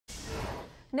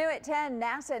New at 10,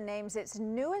 NASA names its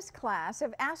newest class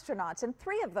of astronauts, and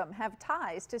 3 of them have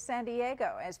ties to San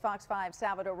Diego. As Fox 5's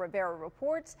Salvador Rivera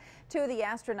reports, 2 of the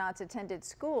astronauts attended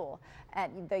school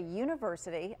at the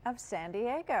University of San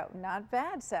Diego. Not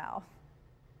bad, Sal.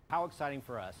 How exciting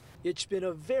for us. It's been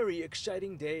a very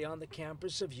exciting day on the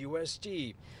campus of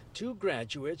USD. 2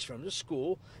 graduates from the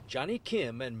school, Jonny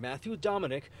Kim and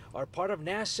Dominick, are part of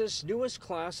NASA's newest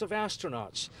class of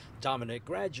astronauts. Dominick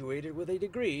graduated with a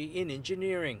degree in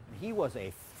engineering. He was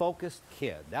a focused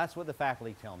kid. That's what the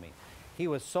faculty tell me. He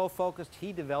was so focused,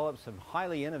 he developed some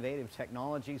highly innovative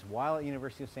technologies while at the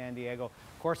University of San Diego.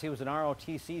 Of course, he was an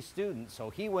ROTC student, so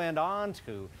he went on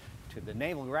to the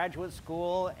Naval Graduate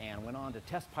School and went on to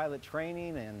test pilot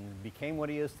training and became what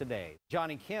he is today.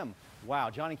 Jonny Kim, wow,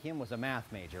 Jonny Kim was a math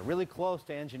major, really close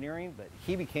to engineering, but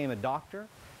he became a doctor,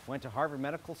 went to Harvard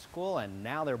Medical School, and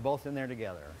now they're both in there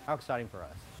together. How exciting for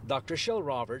us. Dr.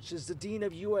 Shiley-Marcos is the dean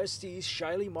of USD's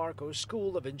Shiley-Marcos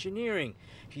School of Engineering.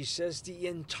 He says the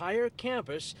entire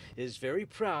campus is very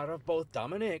proud of both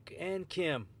Dominick and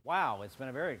Kim. Wow, it's been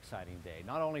a very exciting day,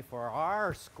 not only for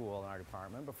our school and our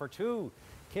department, but for 2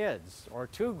 kids or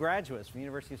 2 graduates from the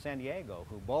University of San Diego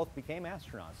who both became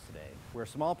astronauts today. We're a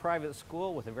small private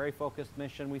school with a very focused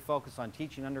mission. We focus on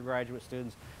teaching undergraduate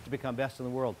students to become best in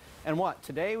the world. And what?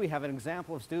 Today we have an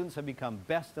example of students who have become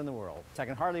best in the world. So I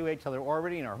can hardly wait till they're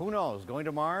orbiting, or who knows, going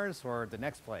to Mars or the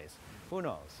next place. Who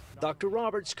knows? Dr.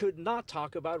 Roberts could not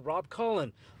talk about Rob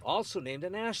Cullen, also named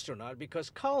an astronaut because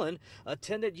Cullen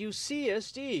attended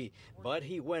UCSD, but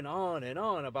he went on and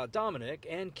on about Dominick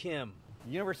and Kim.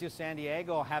 University of San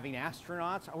Diego having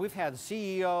astronauts. We've had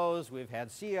CEOs, we've had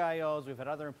CIOs, we've had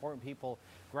other important people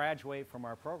graduate from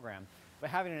our program. But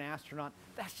having an astronaut,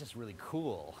 that's just really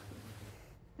cool.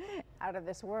 Out of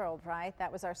this world, right?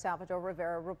 That was our Salvador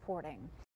Rivera reporting.